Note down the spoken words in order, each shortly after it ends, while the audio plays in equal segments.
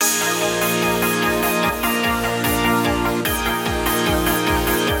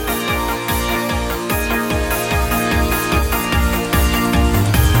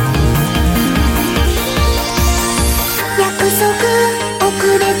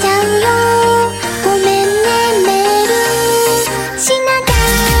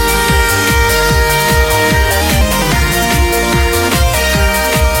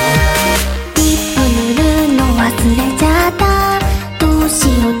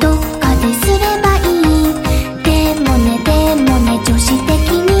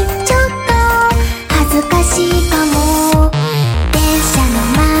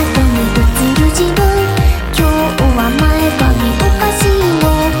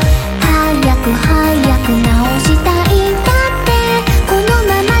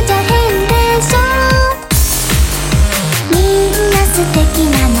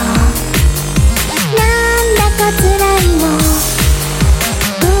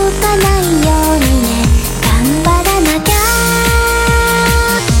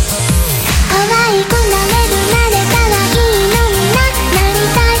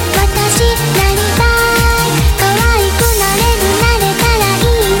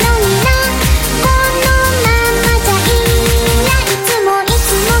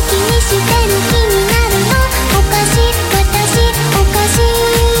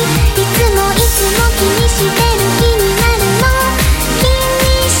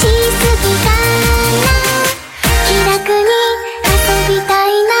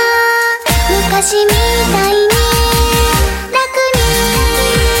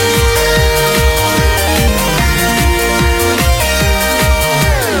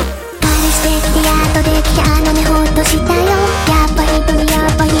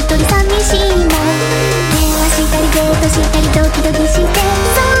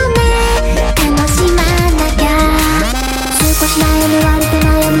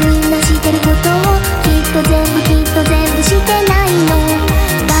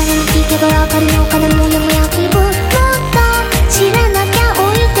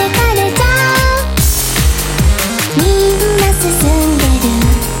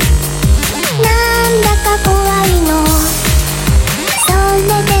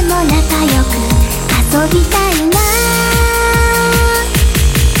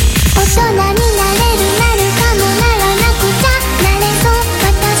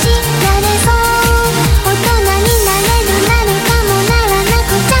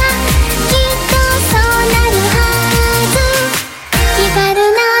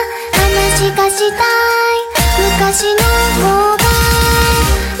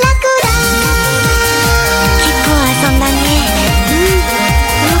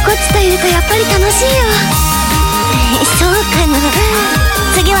しいよ。そうかな。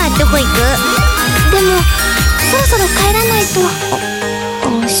次はどこ行く？でもそろそろ帰らないと。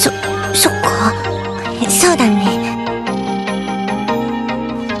そっか。そうだね。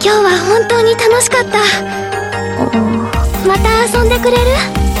今日は本当に楽しかった。また遊んでくれる？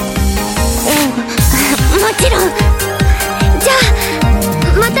もちろん。じゃあ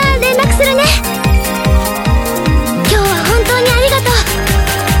また連絡するね。今日は本当にありがとう。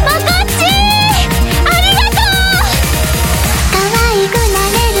まこっちありがとう。可愛くな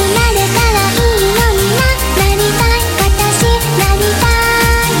れたらいいのにな。なりたい、私なりた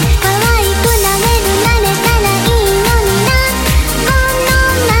い。可愛くなれたらいいのにな。この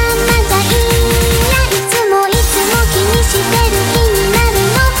ままじゃいいや。いつも気にしてる気になる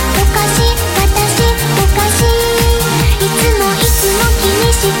の。おかしい、私おかしい。いつも気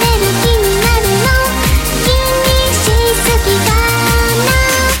にしてる気